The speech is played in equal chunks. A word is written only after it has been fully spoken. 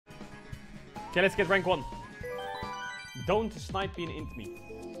Okay, let's get rank 1. Don't snipe me and int me.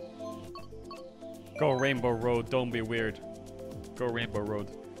 Go Rainbow Road, don't be weird. Go Rainbow Road.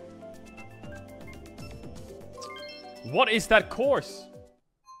 What is that course?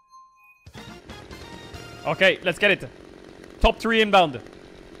 Okay, let's get it. Top 3 inbound.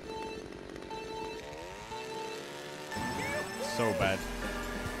 So bad.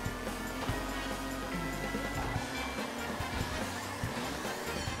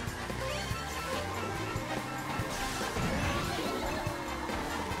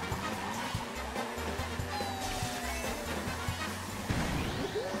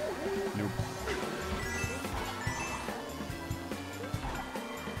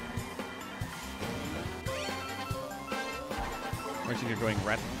 You're going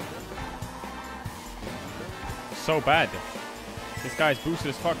red. So bad. This guy's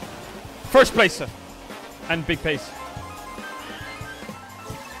boosted as fuck. First place! And big pace.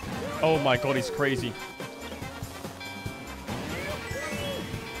 Oh my god, he's crazy.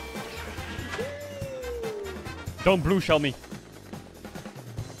 Don't blue shell me.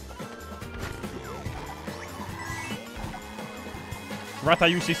 Rata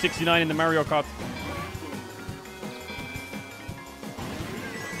UC 69 in the Mario Kart.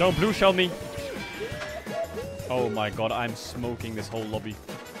 Don't blue shell me. Oh my god, I'm smoking this whole lobby.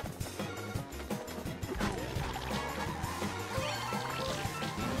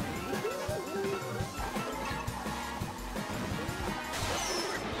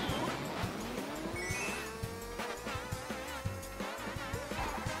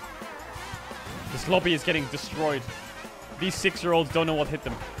 This lobby is getting destroyed. These 6-year-olds don't know what hit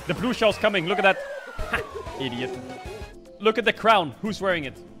them. The blue shell's coming. Look at that. Ha! Idiot. Look at the crown. Who's wearing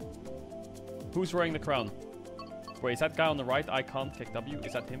it? Who's wearing the crown? Wait, is that guy on the right? I can't kick W.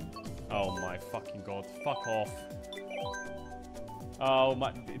 Is that him? Oh my fucking god. Fuck off. Oh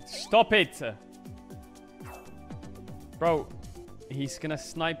my... Stop it! Bro, he's gonna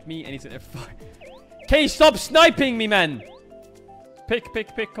snipe me and he's gonna... Okay, stop sniping me, man! Pick,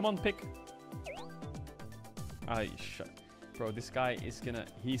 pick, pick. Come on, pick. Shut... Bro, this guy is gonna...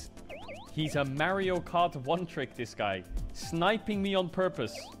 He's a Mario Kart one-trick, this guy. Sniping me on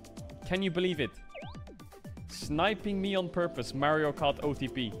purpose. Can you believe it? Sniping me on purpose. Mario Kart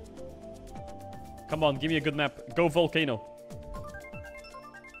OTP. Come on, give me a good map. Go Volcano.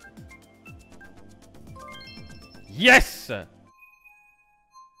 Yes!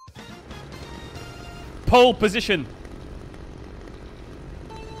 Pole position.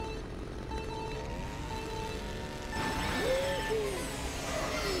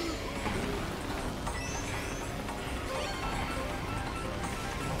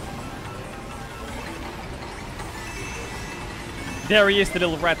 There he is, the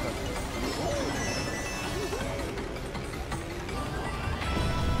little rat.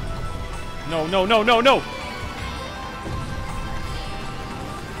 No, no, no, no, no!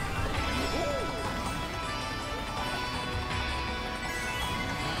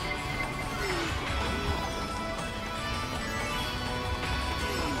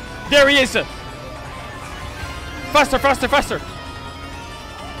 There he is! Faster, faster, faster!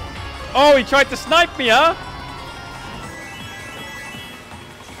 Oh, he tried to snipe me, huh?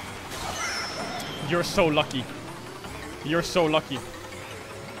 You're so lucky. You're so lucky.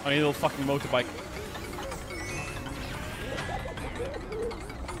 On a little fucking motorbike.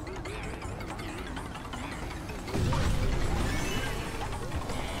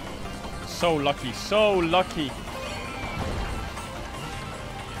 So lucky. So lucky.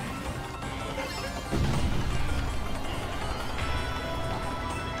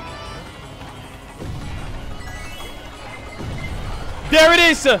 There it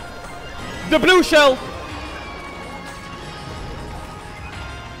is! The blue shell!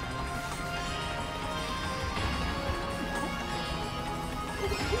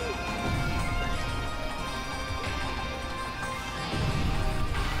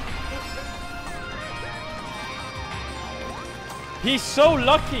 He's so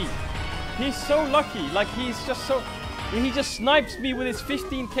lucky! He's so lucky! Like, he's just so... He just snipes me with his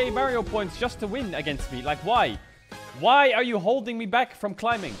 15k Mario points just to win against me. Like, why? Why are you holding me back from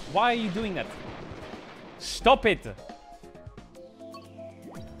climbing? Why are you doing that? Stop it!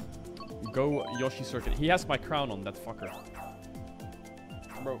 Go Yoshi circuit. He has my crown on, that fucker.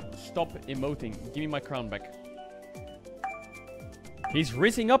 Bro, stop emoting. Give me my crown back. He's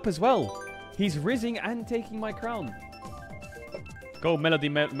rizzing up as well. He's rizzing and taking my crown. Go Melody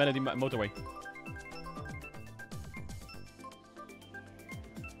Motorway.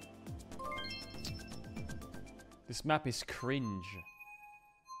 This map is cringe.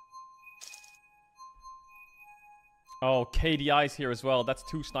 Oh, KDI's here as well. That's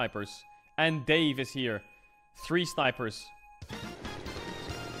 2 snipers. And Dave is here. 3 snipers.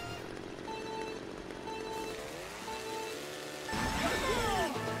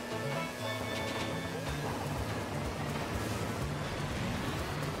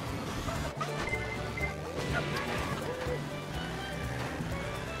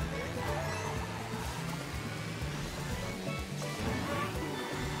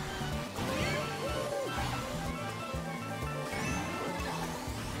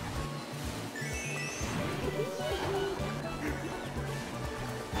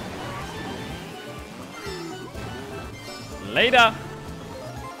 Later.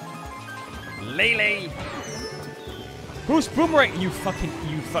 Lele. Who's boomerang? You fuck.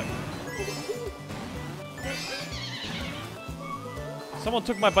 Someone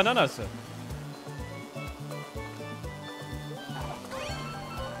took my bananas.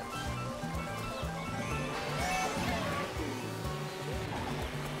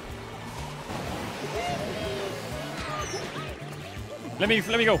 Let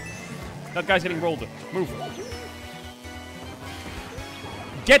me go. That guy's getting rolled. Move.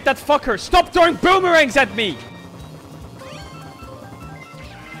 Get that fucker! Stop throwing boomerangs at me!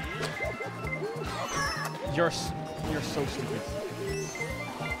 You're so stupid.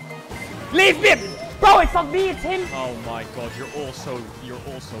 Leave me! Bro, it's not me, it's him! Oh my god, you're all so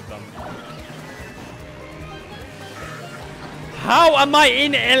dumb. How am I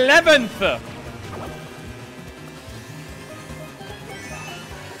in 11th?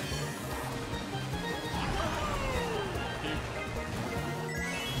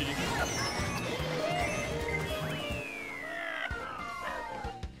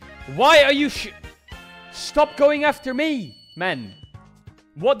 Why are you Stop going after me, man.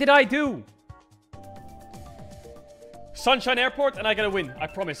 What did I do? Sunshine Airport and I gotta win. I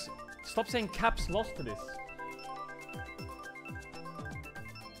promise. Stop saying Caps lost to this.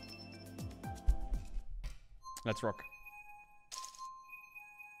 Let's rock.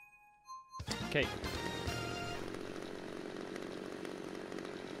 Okay.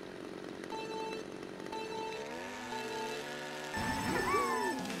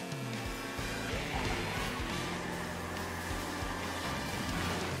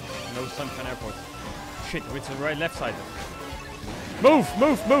 No Sunshine Airport. Shit, it's the right left side. Move,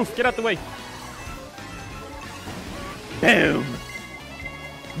 move, move! Get out the way. Boom!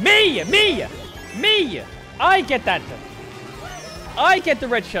 Me! Me! Me! I get that. I get the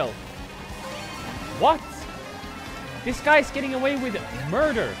red shell. What? This guy's getting away with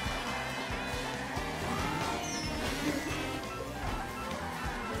murder.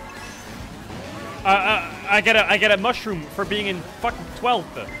 I get a mushroom for being in fucking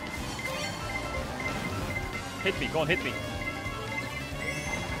 12th. Hit me, go on, hit me.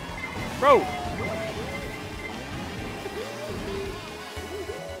 Bro!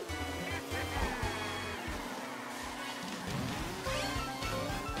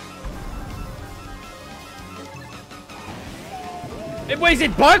 Wait, is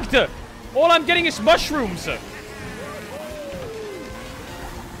it bugged? All I'm getting is mushrooms.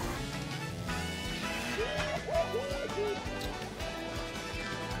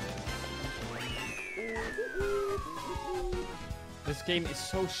 This game is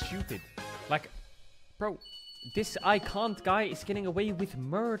so stupid. Like, bro, this I can't guy is getting away with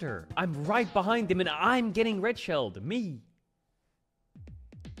murder. I'm right behind him and I'm getting red shelled. Me.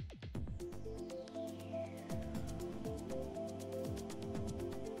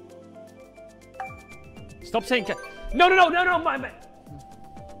 Stop saying no, my.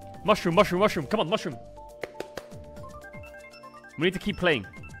 Mushroom, mushroom, mushroom. Come on, mushroom. We need to keep playing.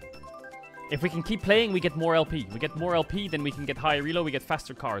 If we can keep playing, we get more LP. We get more LP, then we can get higher reload. We get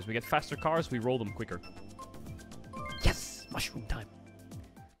faster cars. We get faster cars, we roll them quicker. Yes! Mushroom time.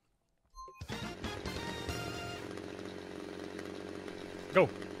 Go.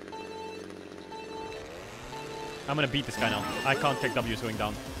 I'm gonna beat this guy now. I can't take W's going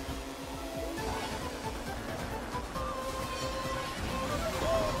down.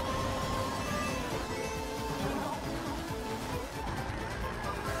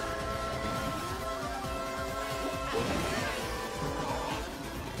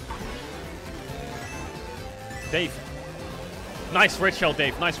 Dave. Nice red shell,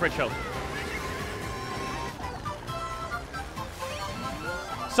 Dave. Nice red shell.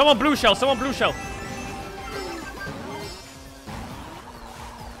 Someone blue shell. Someone blue shell.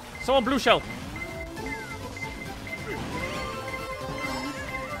 Someone blue shell.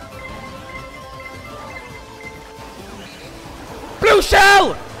 Blue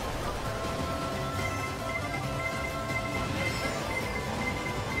shell!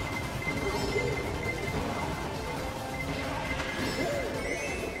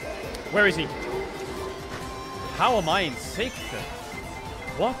 Where is he? How am I in sixth?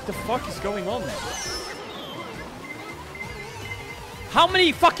 What the fuck is going on? How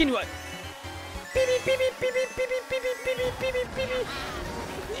many fucking... Beep, beep, beep, beep, beep, beep, beep, beep, beep, beep, beep, beep, beep.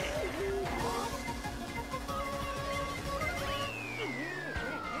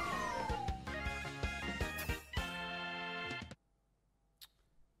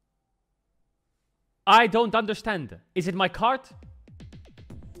 I don't understand. Is it my cart?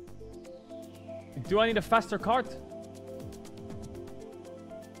 Do I need a faster cart?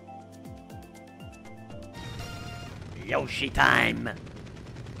 Yoshi time!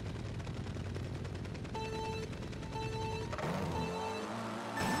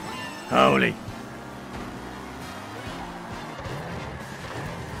 Holy!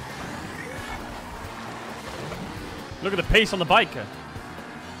 Look at the pace on the bike.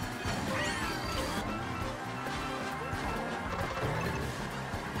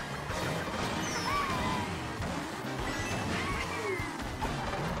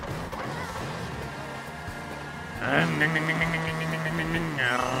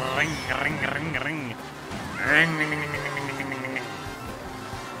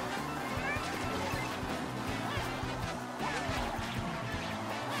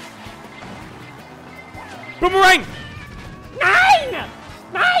 Boomerang! Nein!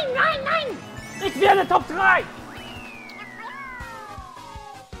 Nein, nein, nein! Ich werde Top 3!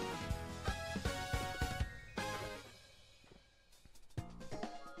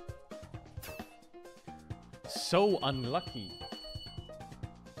 So unlucky.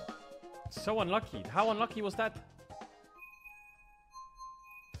 So unlucky. How unlucky was that?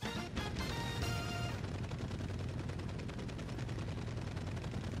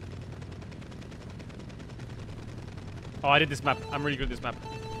 Oh, I did this map. I'm really good at this map.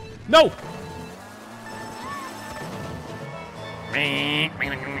 No!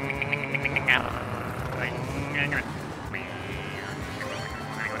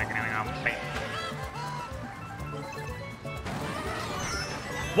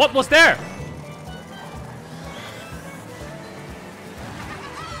 What was there?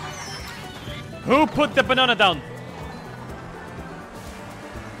 Who put the banana down?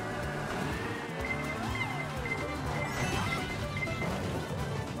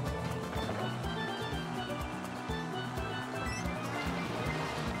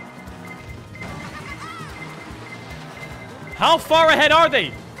 How far ahead are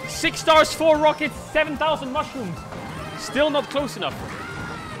they? 6 stars, 4 rockets, 7,000 mushrooms. Still not close enough.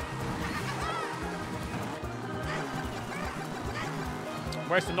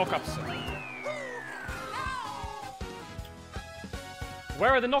 Where's the knockups?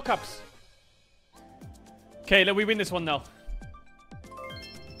 Where are the knockups? Okay, let me win this one now.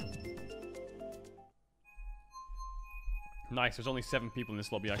 Nice, there's only 7 people in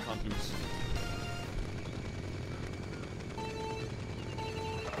this lobby. I can't lose.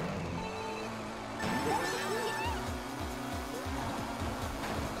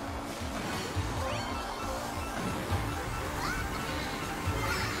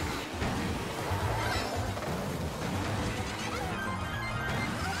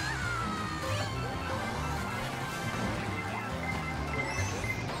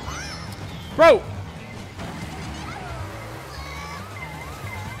 Bro!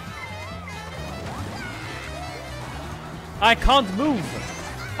 I can't move.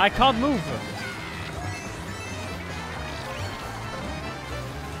 I can't move.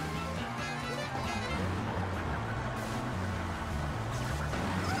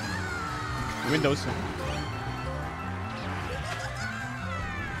 Windows.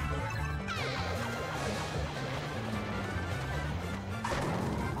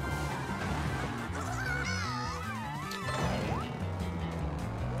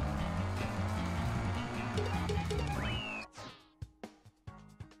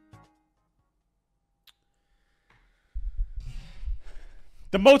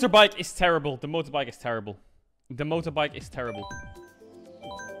 The motorbike is terrible. The motorbike is terrible. The motorbike is terrible.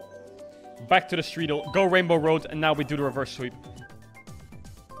 Back to the street. Go Rainbow Road, and now we do the reverse sweep.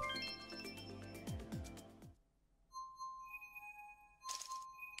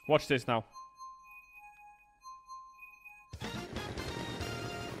 Watch this now.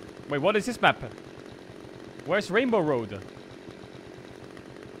 Wait, what is this map? Where's Rainbow Road?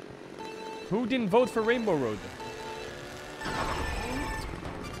 Who didn't vote for Rainbow Road?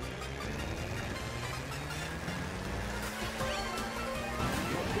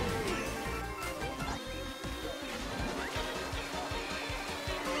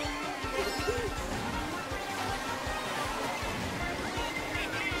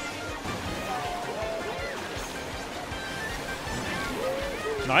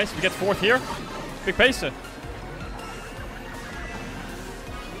 Nice. We get fourth here. Big pace.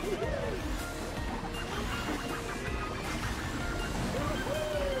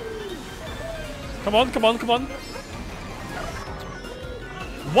 Come on, come on, come on.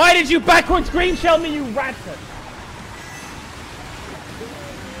 Why did you backwards green shell me, you rat?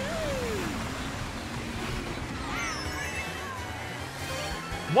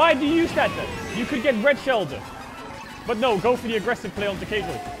 Why do you use that then? You could get red shelled. But no, go for the aggressive play on the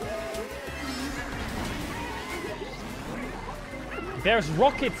Caedrel. There's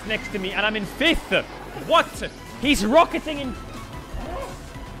rockets next to me and I'm in 5th. What? He's rocketing in...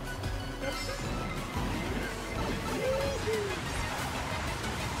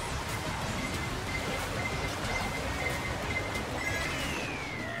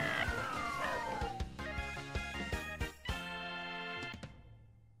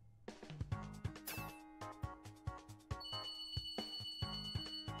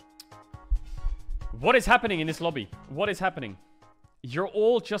 What is happening in this lobby? What is happening? You're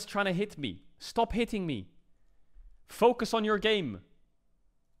all just trying to hit me. Stop hitting me. Focus on your game.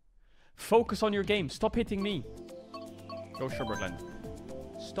 Focus on your game. Stop hitting me. Go Sherbert.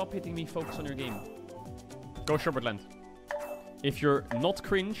 Stop hitting me. Focus on your game. Go Sherbert. If you're not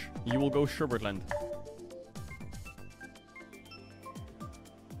cringe, you will go Sherbert.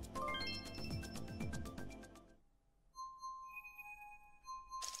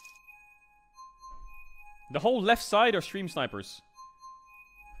 The whole left side are stream snipers.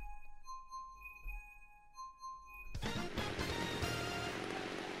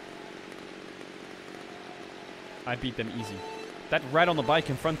 I beat them easy. That rat on the bike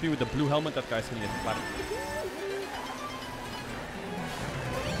in front of me with the blue helmet, that guy's hitting it flat.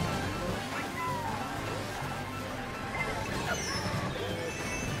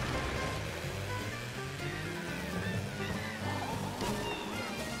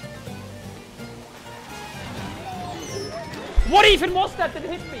 What even was that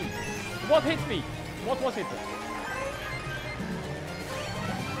hit me? What hit me? What was it?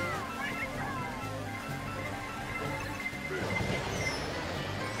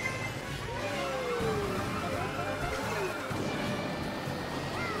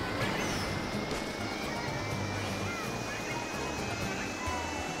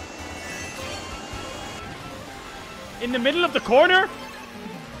 In the middle of the corner?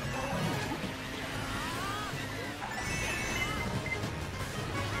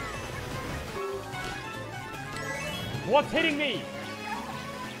 What's hitting me?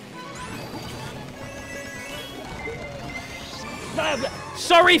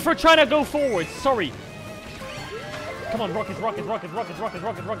 Sorry for trying to go forward. Sorry. Come on, rockets, rockets, rockets, rockets, rockets,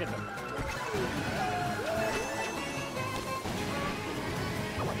 rockets, rockets.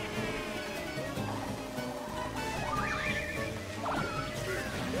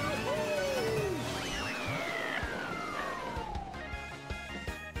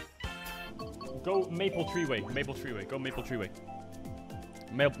 Go Maple Treeway. Maple Treeway. Go Maple Treeway.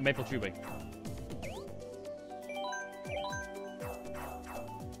 Maple Treeway.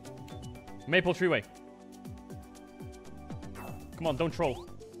 Maple Treeway. Come on, don't troll.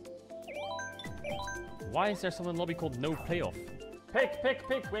 Why is there someone in the lobby called No Playoff? Pick, pick,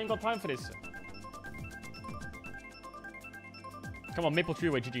 pick. We ain't got time for this. Come on, Maple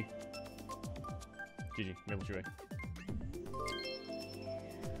Treeway. GG. GG. Maple Treeway.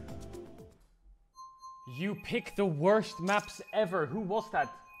 You pick the worst maps ever. Who was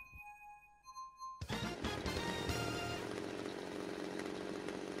that?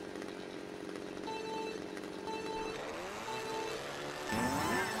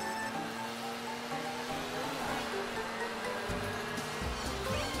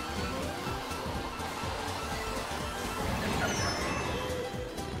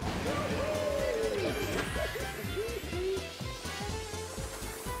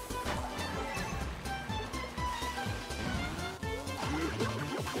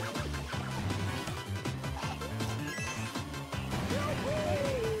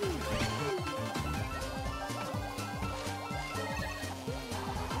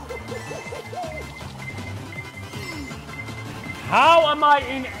 How am I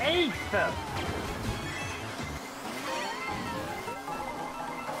in 8th?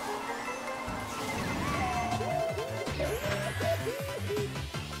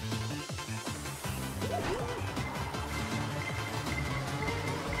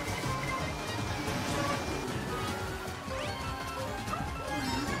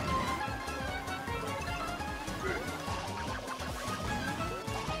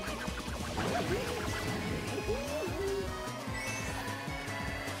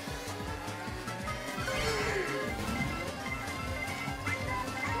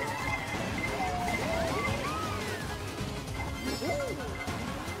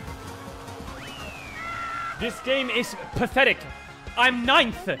 This game is pathetic. I'm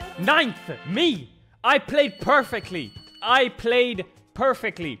ninth. Me. I played perfectly. I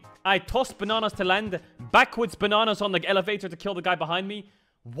tossed bananas to land. Backwards bananas on the elevator to kill the guy behind me.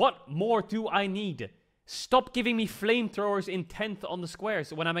 What more do I need? Stop giving me flamethrowers in 10th on the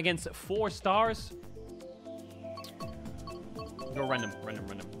squares when I'm against 4 stars. Go random.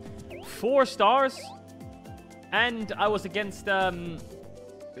 4 stars. And I was against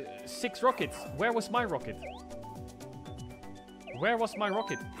 6 rockets. Where was my rocket?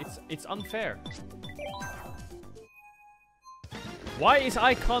 It's unfair. Why is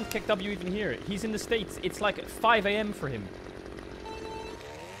I can't kick W even here? He's in the States. It's like 5 a.m. for him.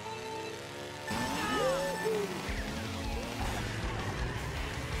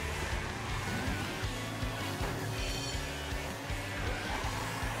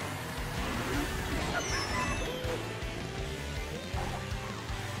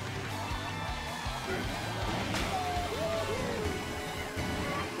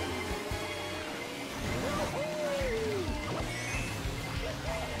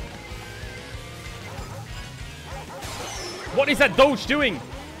 What is that Doge doing?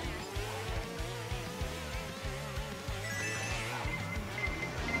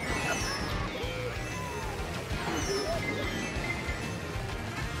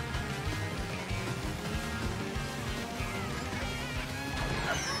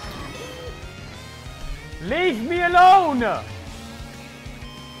 Leave me alone!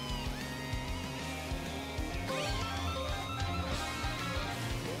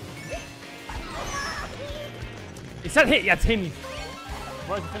 Is that hit? Yeah, it's him.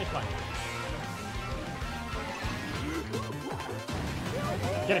 Where's the finish line?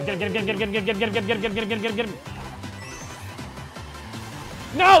 Get him.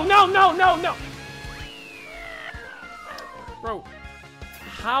 No! Bro,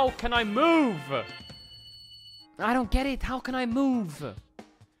 how can I move? I don't get it. How can I move?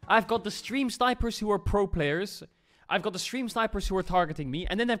 I've got the stream snipers who are pro players. I've got the stream snipers who are targeting me.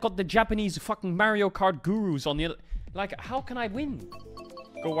 And then I've got the Japanese fucking Mario Kart gurus on the other... Like, how can I win?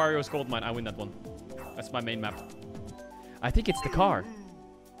 Go Wario's Gold Mine. I win that one. That's my main map. I think it's the car.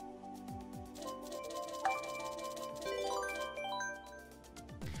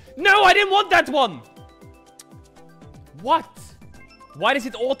 No, I didn't want that one! What? Why does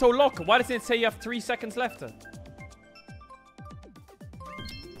it auto-lock? Why doesn't it say you have 3 seconds left?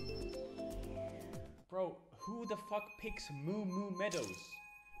 Bro, who the fuck picks Moo Moo Meadows?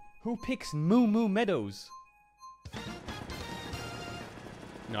 Who picks Moo Moo Meadows?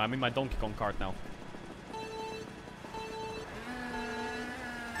 No, I'm in my Donkey Kong cart now.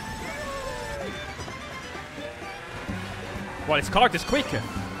 Well, his cart is quick.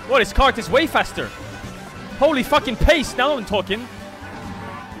 Well, his cart is way faster. Holy fucking pace, now I'm talking.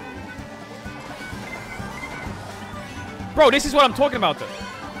 Bro, this is what I'm talking about.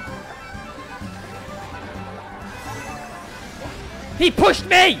 He pushed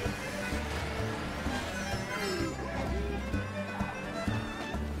me!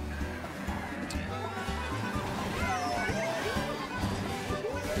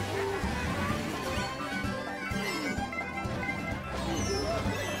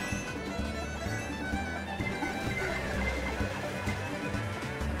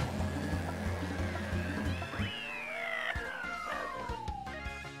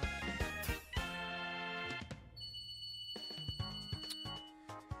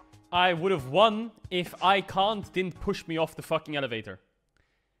 I would have won if I didn't push me off the fucking elevator.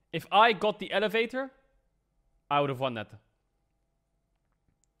 If I got the elevator, I would have won that.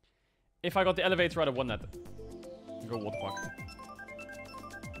 If I got the elevator, I'd have won that. Go water park.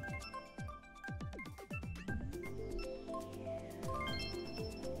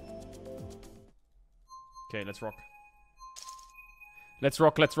 Okay, let's rock. Let's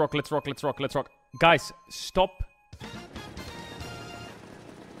rock. Guys, stop.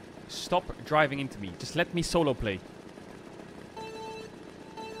 Stop driving into me. Just let me solo play.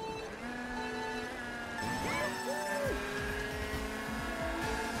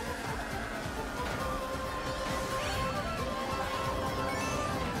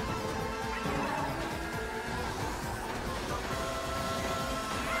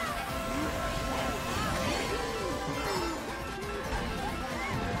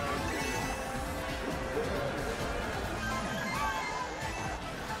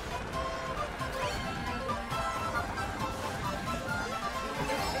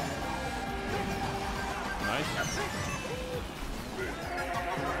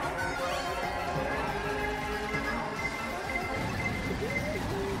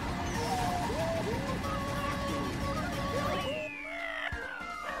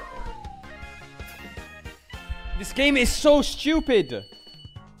 This game is so stupid.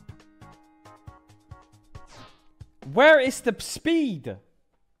 Where is the speed?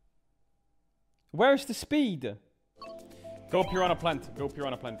 Where's the speed? Go Piranha Plant. Go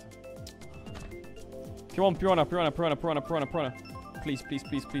Piranha Plant. Come on, Piranha, Piranha, Piranha, Piranha, Piranha, Piranha. Please, please,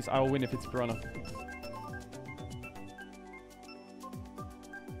 please, please. I will win if it's Piranha.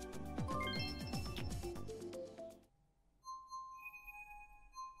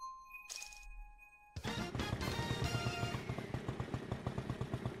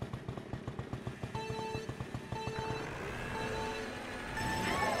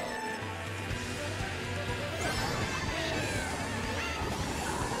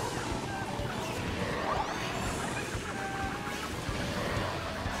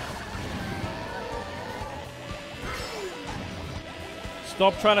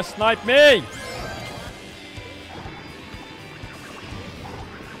 Stop trying to snipe me!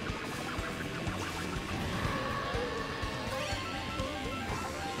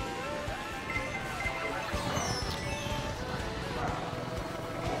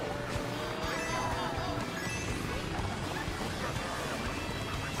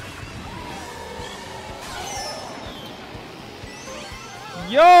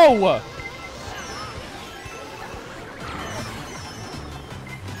 Yo!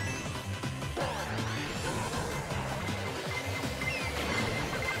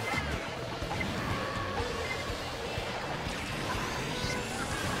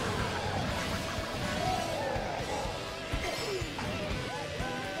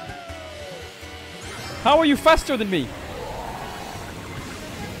 How are you faster than me?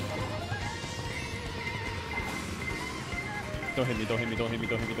 Don't hit me, don't hit me, don't hit me,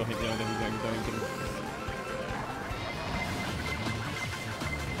 don't hit me, don't hit me, don't hit me, don't hit me, don't hit me.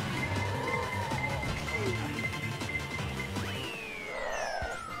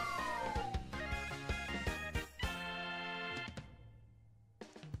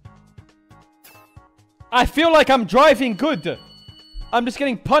 I feel like I'm driving good. I'm just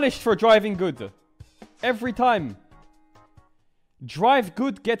getting punished for driving good. Every time. Drive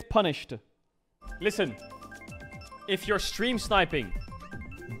good, get punished. Listen. If you're stream sniping,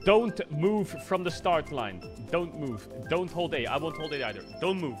 don't move from the start line. Don't move. Don't hold A. I won't hold A either.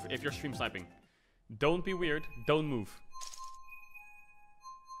 Don't move if you're stream sniping. Don't be weird. Don't move.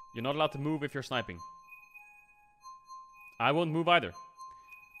 You're not allowed to move if you're sniping. I won't move either.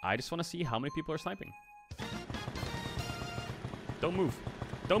 I just want to see how many people are sniping. Don't move.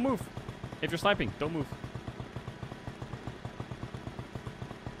 Don't move. If you're sniping, don't move.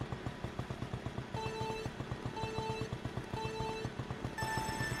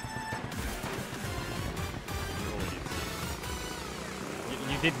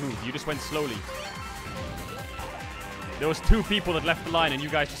 You did move. You just went slowly. There was 2 people that left the line and you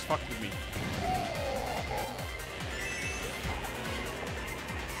guys just fucked with me.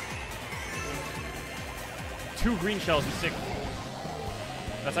 Two green shells and 6.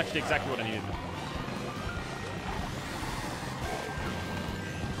 That's actually exactly what I needed.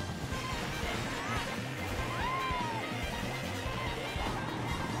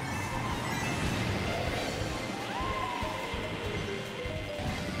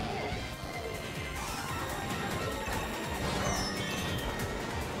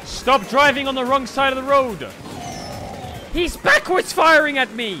 Stop driving on the wrong side of the road! He's backwards firing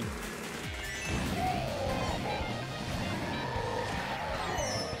at me!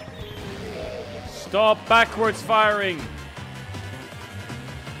 Stop backwards firing!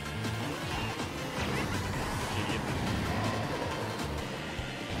 Idiot.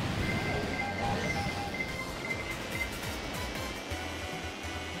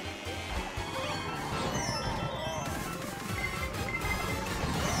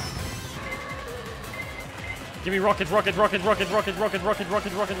 Give me rocket, rocket, rocket, rocket, rocket, rocket, rocket,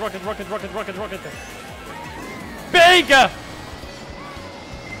 rocket, rocket, rocket, rocket, rocket, rocket, rocket. Big!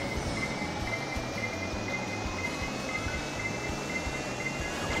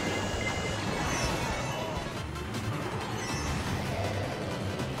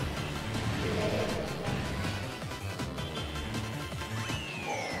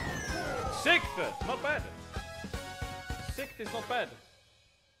 Sixth! Not bad. Sixth is not bad.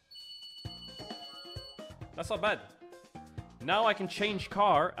 That's not bad. Now I can change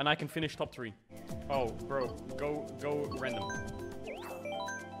car and I can finish top 3. Oh, bro. Go random.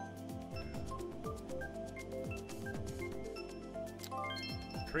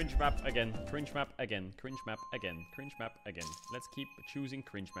 Cringe map again. Cringe map again. Cringe map again. Cringe map again. Let's keep choosing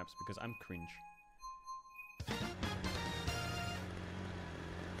cringe maps because I'm cringe.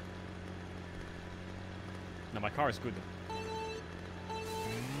 Now my car is good.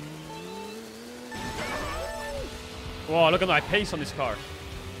 Whoa, look at my pace on this car.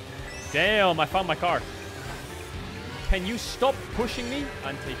 Damn, I found my car. Can you stop pushing me?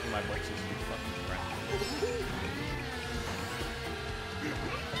 I'm taking my boxes, you fucking crap.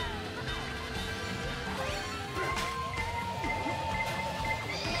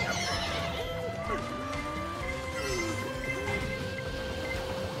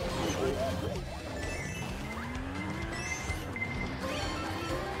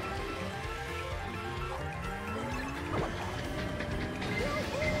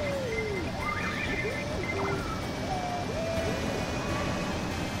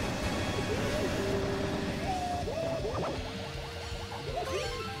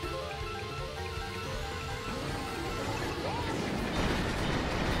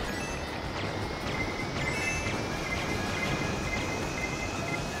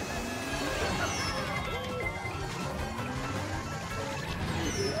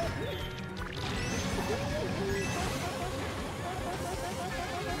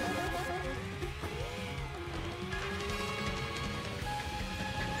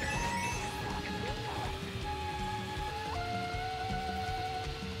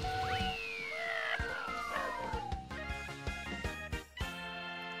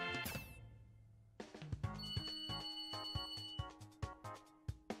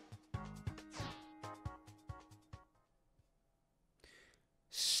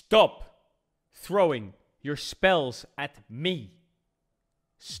 Stop throwing your spells at me.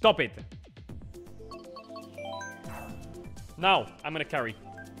 Stop it. Now, I'm gonna carry.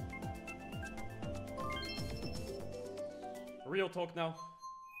 Real talk now.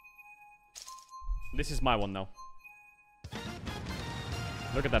 This is my one now.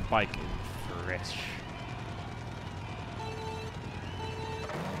 Look at that bike. Fresh.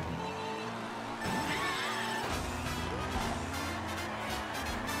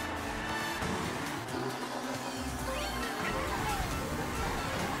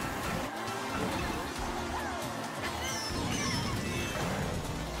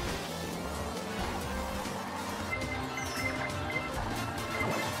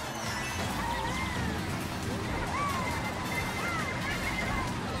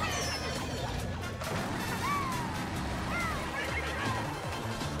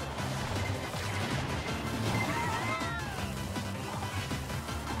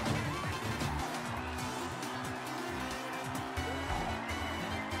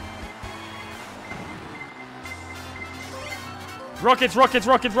 Rockets, rockets,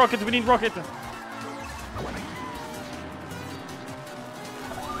 rockets, rockets. We need rocket.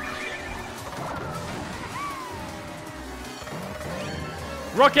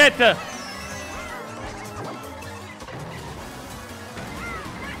 Rocket!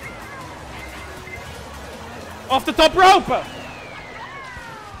 Off the top rope!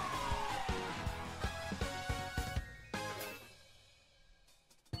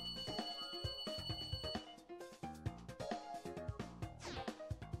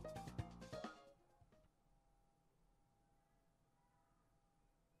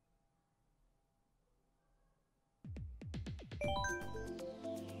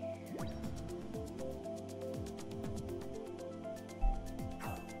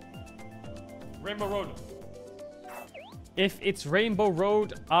 Rainbow Road. If it's Rainbow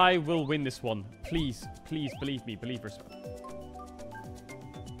Road, I will win this one. Please, please, believe me, believers.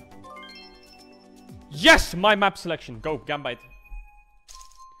 Yes! My map selection. Go, Gambite.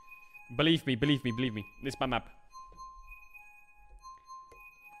 Believe me, believe me, believe me. This is my map.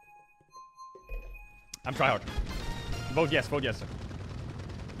 I'm tryhard. Vote yes, vote yes, sir.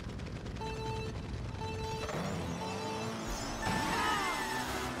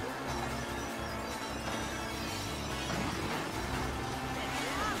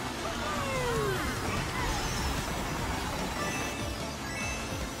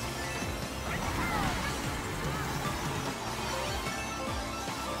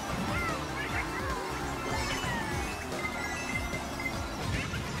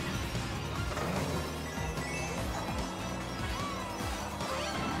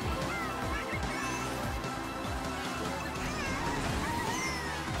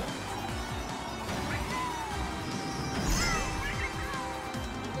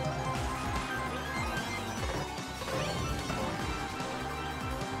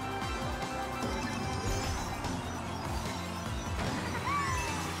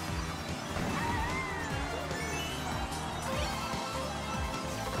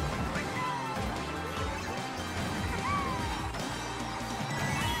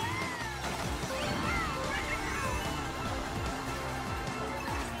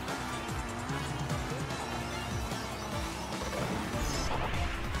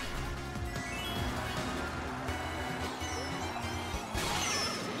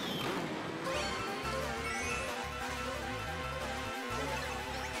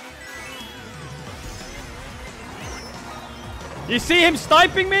 You see him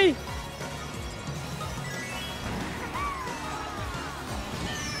sniping me?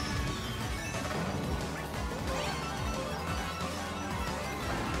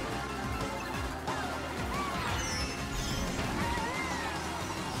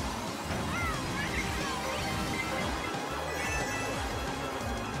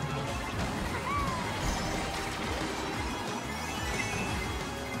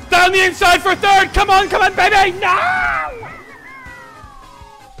 Down the inside for third! Come on, baby! No!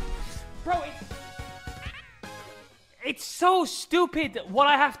 Bro, it's so stupid what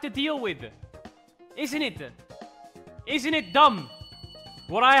I have to deal with. Isn't it? Isn't it dumb?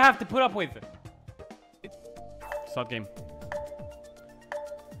 What I have to put up with. Start game.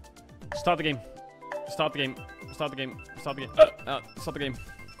 Start the game. Start the game. Start the game. Start the game. Start the game.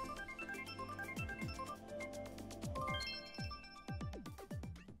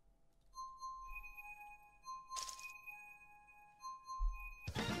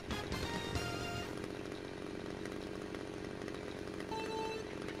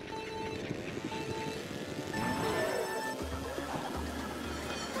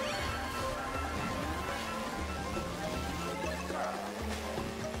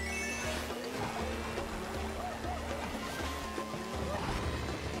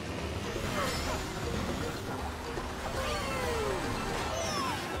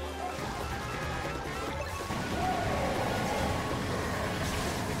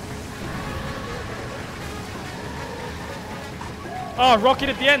 Oh, rocket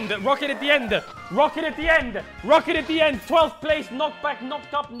at the end, rocket at the end, rocket at the end, rocket at the end, 12th place, knockback,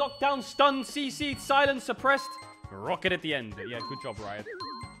 knocked up, knocked down, stunned, CC'd, silent, suppressed, rocket at the end. Yeah, good job, Riot.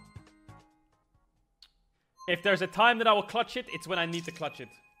 If there's a time that I will clutch it, it's when I need to clutch it.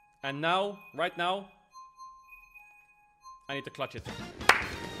 And now, right now, I need to clutch it.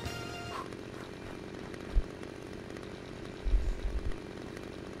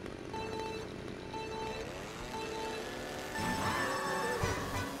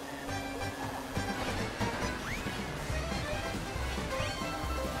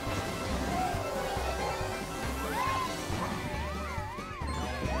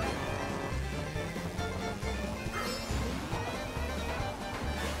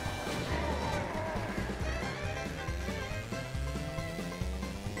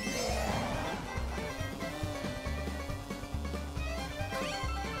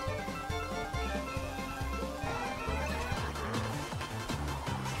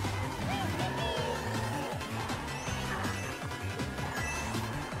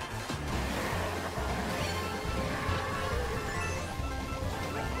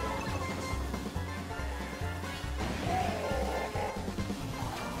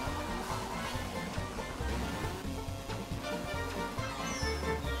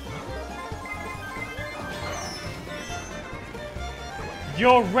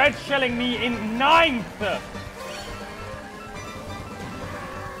 You're red shelling me in 9th!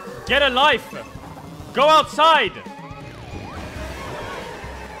 Get a life! Go outside!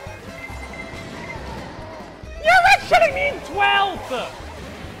 You're red shelling me in 12th!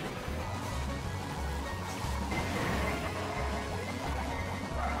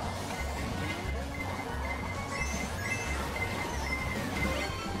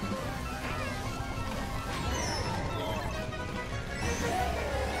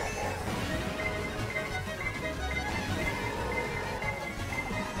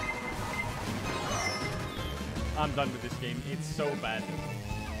 I'm done with this game. It's so bad.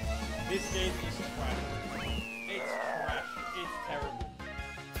 This game is trash. It's trash. It's terrible.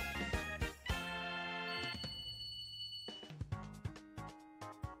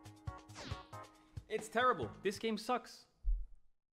 It's terrible. This game sucks.